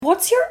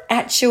What's your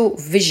actual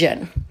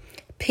vision?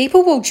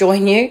 People will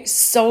join you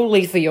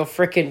solely for your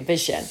freaking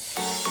vision.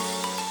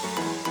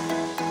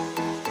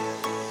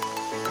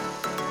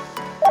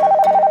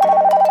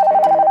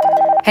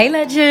 Hey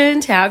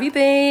legend, how have you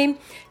been?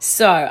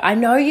 So, I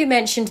know you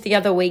mentioned the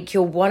other week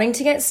you're wanting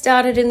to get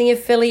started in the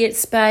affiliate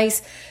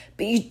space,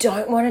 but you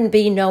don't want to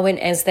be known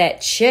as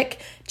that chick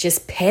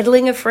just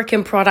peddling a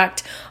freaking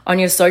product on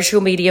your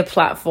social media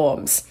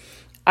platforms.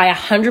 I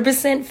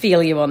 100%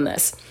 feel you on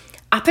this.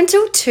 Up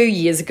until 2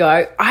 years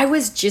ago, I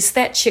was just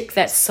that chick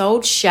that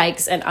sold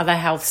shakes and other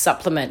health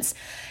supplements.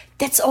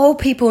 That's all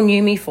people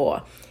knew me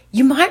for.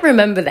 You might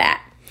remember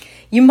that.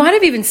 You might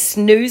have even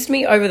snoozed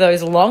me over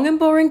those long and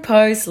boring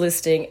posts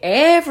listing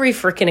every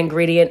freaking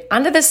ingredient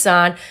under the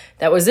sun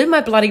that was in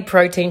my bloody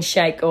protein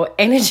shake or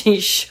energy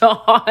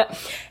shot.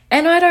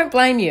 And I don't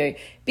blame you,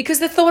 because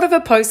the thought of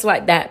a post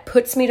like that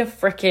puts me to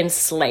freaking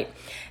sleep.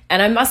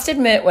 And I must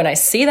admit, when I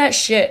see that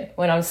shit,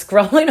 when I'm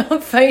scrolling on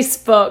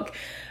Facebook,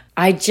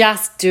 I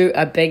just do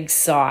a big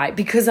sigh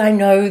because I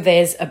know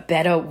there's a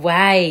better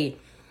way.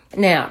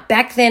 Now,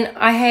 back then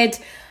I had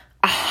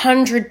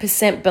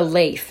 100%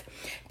 belief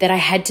that I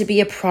had to be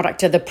a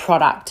product of the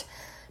product.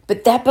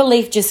 But that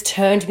belief just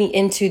turned me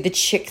into the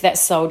chick that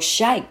sold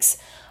shakes.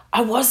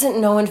 I wasn't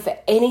known for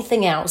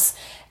anything else,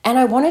 and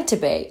I wanted to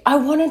be. I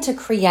wanted to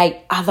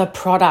create other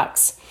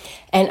products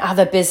and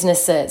other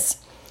businesses.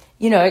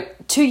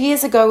 2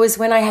 years ago was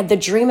when I had the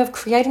dream of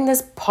creating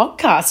this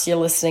podcast you're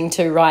listening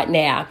to right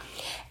now,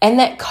 and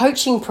that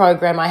coaching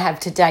program I have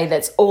today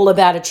that's all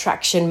about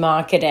attraction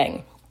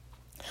marketing.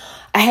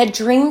 I had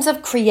dreams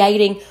of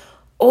creating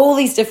all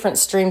these different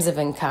streams of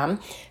income,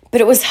 but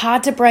it was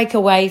hard to break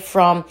away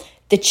from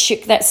the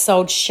chick that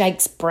sold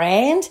shakes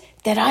brand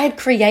that I had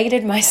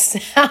created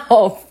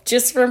myself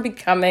just from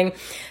becoming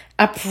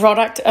a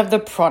product of the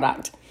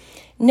product.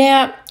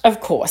 Now, of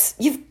course,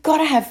 you've got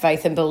to have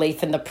faith and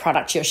belief in the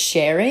product you're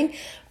sharing,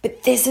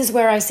 but this is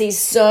where I see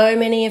so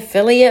many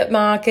affiliate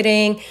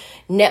marketing,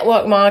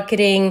 network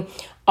marketing,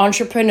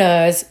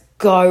 entrepreneurs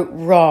go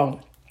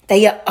wrong.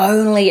 They are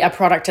only a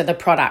product of the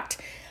product.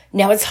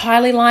 Now, it's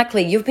highly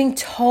likely you've been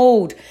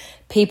told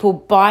people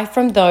buy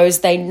from those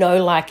they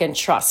know, like, and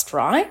trust,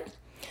 right?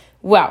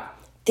 Well,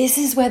 this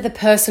is where the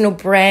personal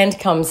brand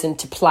comes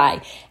into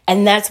play,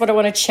 and that's what I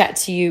want to chat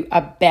to you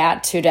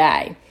about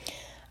today.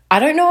 I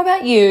don't know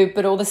about you,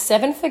 but all the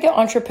 7-figure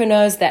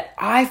entrepreneurs that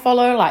I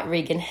follow, like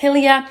Regan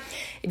Hillier,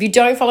 if you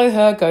don't follow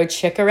her, go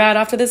check her out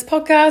after this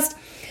podcast,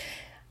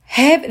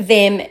 have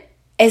them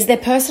as their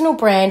personal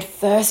brand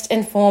first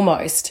and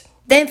foremost.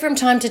 Then from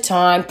time to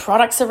time,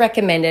 products are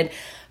recommended,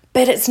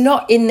 but it's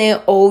not in there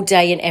all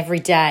day and every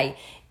day.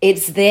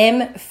 It's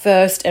them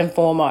first and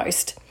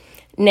foremost.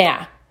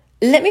 Now,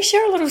 let me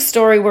share a little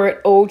story where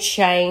it all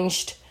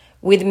changed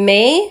with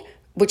me,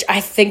 which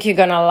I think you're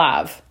going to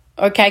love.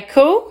 Okay,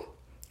 cool?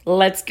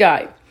 Let's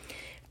go.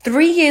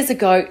 3 years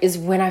ago is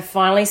when I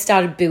finally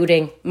started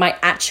building my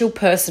actual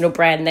personal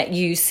brand that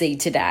you see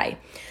today.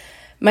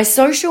 My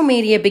social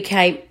media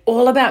became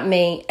all about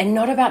me and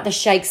not about the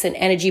shakes and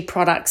energy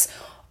products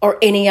or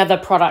any other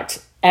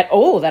product at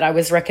all that I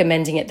was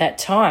recommending at that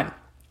time.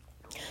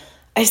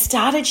 I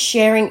started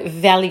sharing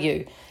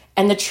value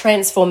and the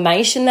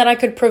transformation that I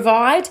could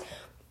provide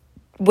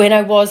when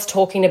I was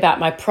talking about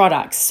my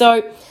products.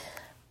 So,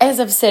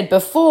 as I've said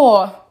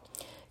before,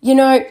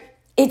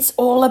 it's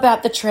all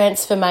about the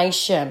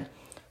transformation.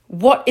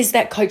 What is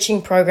that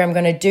coaching program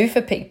going to do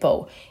for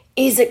people?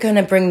 Is it going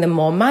to bring them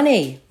more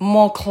money,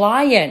 more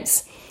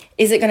clients?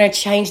 Is it going to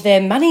change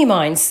their money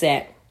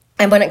mindset?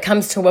 And when it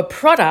comes to a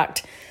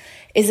product,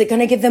 is it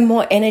going to give them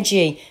more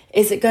energy?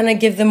 Is it going to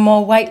give them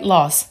more weight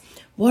loss?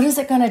 What is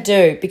it going to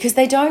do? Because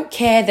they don't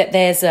care that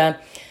there's a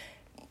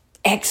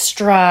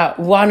extra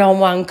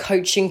one-on-one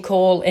coaching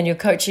call in your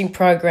coaching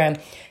program.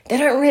 They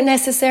don't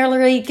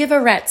necessarily give a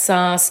rat's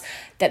ass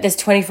that there's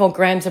 24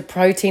 grams of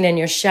protein in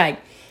your shake.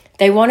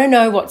 They want to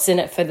know what's in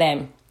it for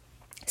them.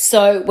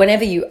 So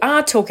whenever you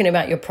are talking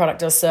about your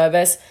product or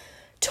service,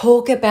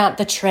 talk about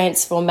the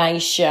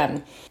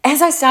transformation.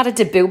 As I started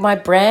to build my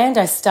brand,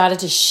 I started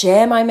to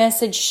share my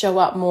message, show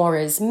up more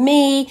as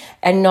me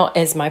and not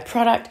as my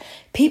product.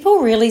 People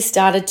really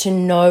started to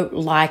know,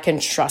 like,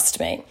 and trust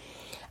me.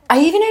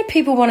 I even had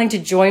people wanting to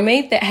join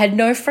me that had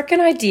no freaking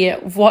idea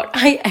what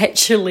I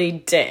actually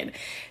did.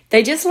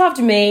 They just loved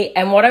me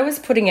and what I was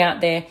putting out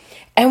there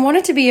and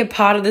wanted to be a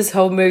part of this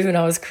whole movement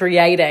I was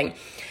creating.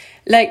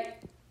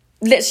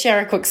 Let's share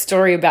a quick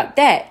story about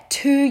that.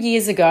 2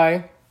 years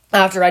ago,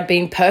 after I'd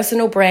been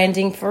personal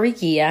branding for a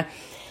year,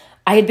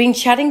 I had been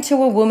chatting to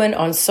a woman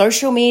on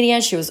social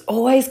media. She was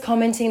always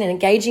commenting and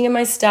engaging in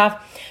my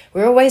stuff.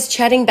 We were always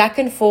chatting back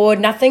and forward,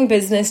 nothing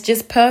business,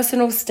 just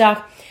personal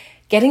stuff,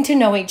 getting to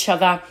know each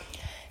other.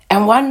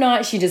 And one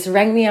night she just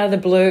rang me out of the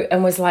blue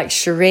and was like,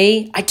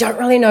 Cherie, I don't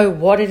really know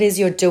what it is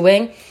you're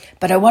doing,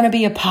 but I want to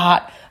be a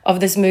part of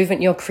this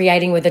movement you're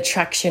creating with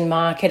attraction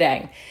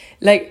marketing.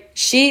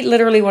 She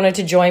literally wanted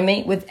to join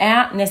me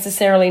without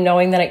necessarily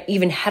knowing that I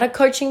even had a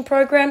coaching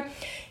program.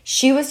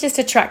 She was just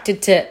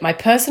attracted to my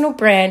personal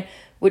brand,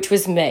 which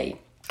was me.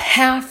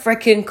 How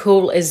freaking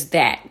cool is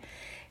that?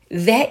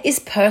 That is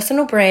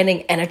personal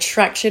branding and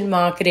attraction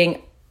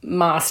marketing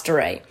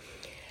mastery.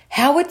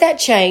 How would that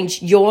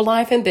change your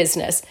life and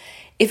business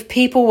if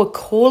people were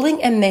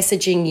calling and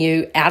messaging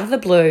you out of the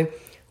blue,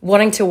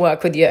 wanting to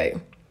work with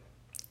you?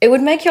 It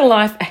would make your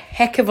life a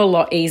heck of a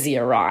lot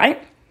easier,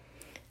 right?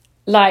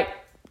 Like,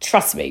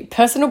 trust me,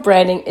 personal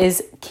branding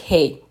is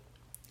key.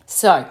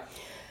 So,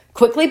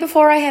 quickly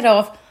before I head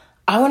off,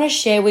 I want to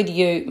share with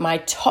you my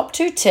top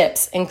 2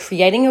 tips in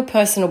creating your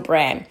personal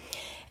brand.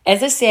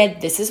 As I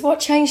said, this is what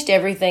changed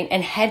everything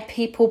and had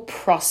people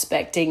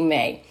prospecting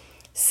me.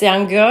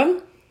 Sound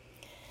good?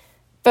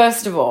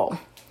 First of all,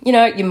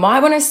 you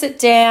might want to sit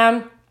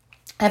down,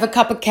 have a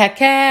cup of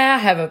cacao,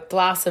 have a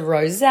glass of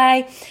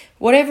rosé,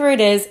 whatever it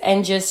is,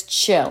 and just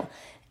chill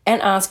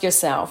and ask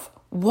yourself,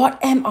 what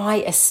am I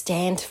a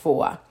stand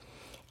for?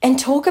 And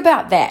talk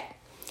about that.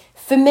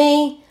 For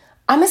me,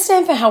 I'm a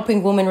stand for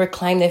helping women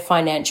reclaim their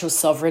financial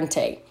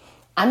sovereignty.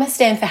 I'm a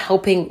stand for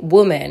helping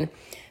women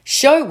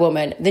show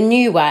women the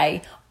new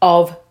way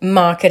of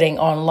marketing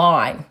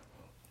online.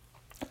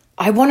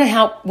 I want to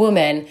help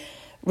women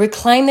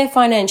reclaim their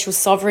financial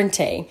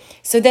sovereignty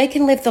so they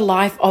can live the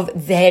life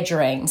of their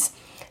dreams.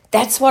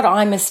 That's what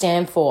I'm a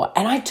stand for.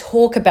 And I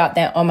talk about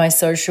that on my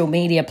social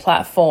media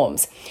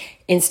platforms,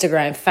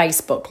 Instagram,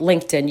 Facebook,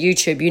 LinkedIn,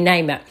 YouTube, you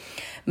name it.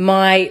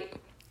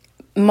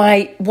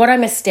 What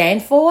I'm a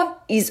stand for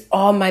is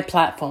on my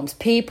platforms.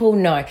 People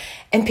know,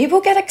 and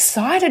people get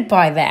excited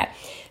by that.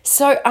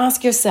 So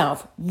ask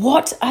yourself,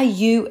 what are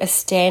you a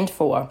stand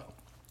for?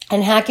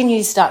 And how can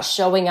you start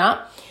showing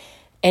up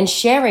and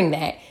sharing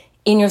that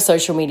in your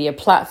social media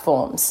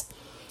platforms?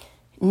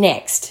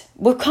 Next,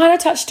 we've kind of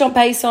touched on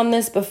base on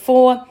this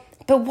before,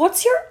 but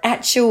what's your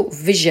actual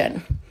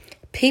vision?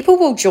 People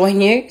will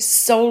join you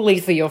solely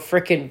for your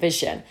freaking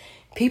vision.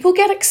 People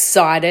get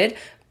excited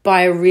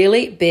by a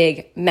really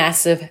big,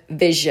 massive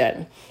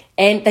vision,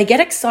 and they get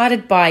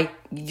excited by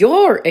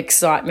your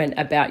excitement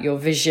about your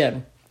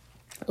vision.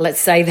 Let's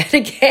say that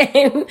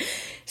again.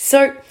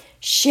 So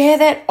share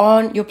that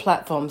on your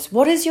platforms.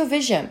 What is your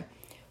vision?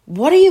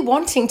 What are you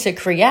wanting to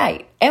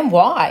create and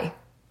why?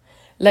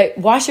 Like,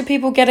 why should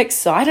people get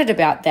excited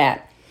about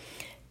that?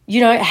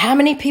 How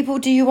many people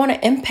do you want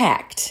to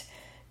impact?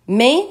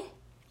 Me?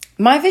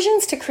 My vision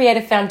is to create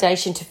a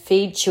foundation to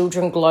feed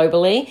children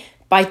globally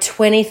by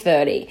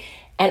 2030.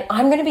 And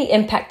I'm going to be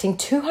impacting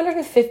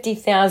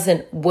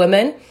 250,000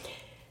 women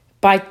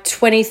by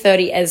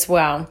 2030 as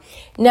well.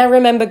 Now,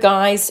 remember,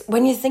 guys,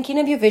 when you're thinking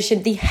of your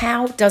vision, the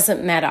how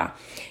doesn't matter.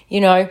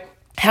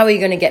 How are you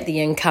going to get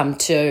the income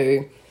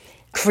to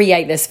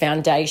create this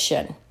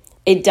foundation?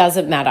 It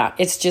doesn't matter.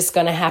 It's just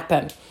going to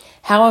happen.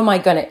 How am I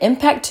going to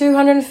impact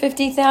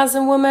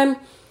 250,000 women?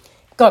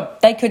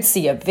 God, they could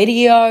see a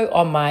video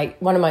on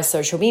one of my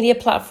social media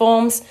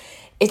platforms.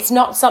 It's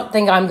not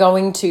something I'm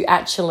going to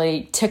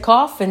actually tick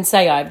off and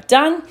say I've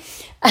done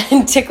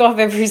and tick off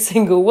every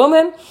single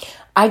woman.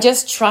 I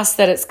just trust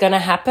that it's going to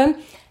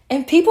happen.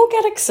 And people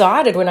get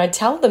excited when I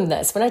tell them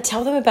this, when I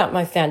tell them about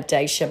my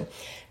foundation,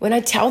 when I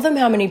tell them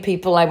how many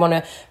people I want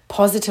to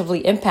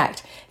positively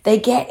impact. They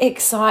get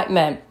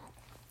excitement.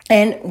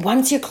 And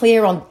once you're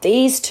clear on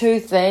these 2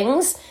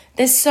 things,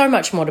 there's so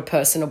much more to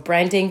personal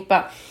branding,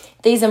 but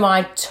these are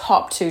my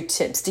top 2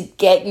 tips to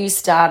get you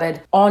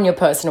started on your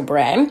personal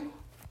brand.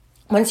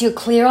 Once you're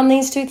clear on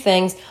these 2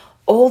 things,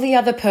 all the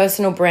other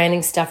personal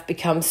branding stuff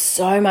becomes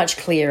so much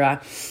clearer.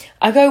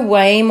 I go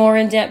way more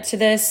in depth to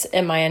this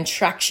in my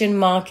attraction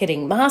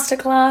marketing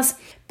masterclass,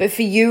 but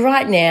for you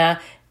right now,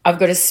 I've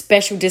got a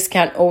special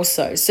discount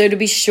also. So to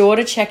be sure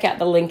to check out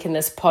the link in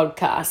this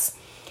podcast.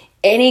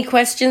 Any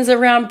questions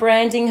around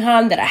branding,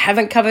 hun, that I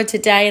haven't covered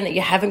today and that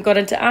you haven't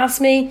gotten to ask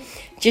me,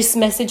 just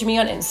message me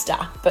on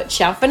Insta. But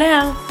ciao for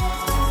now.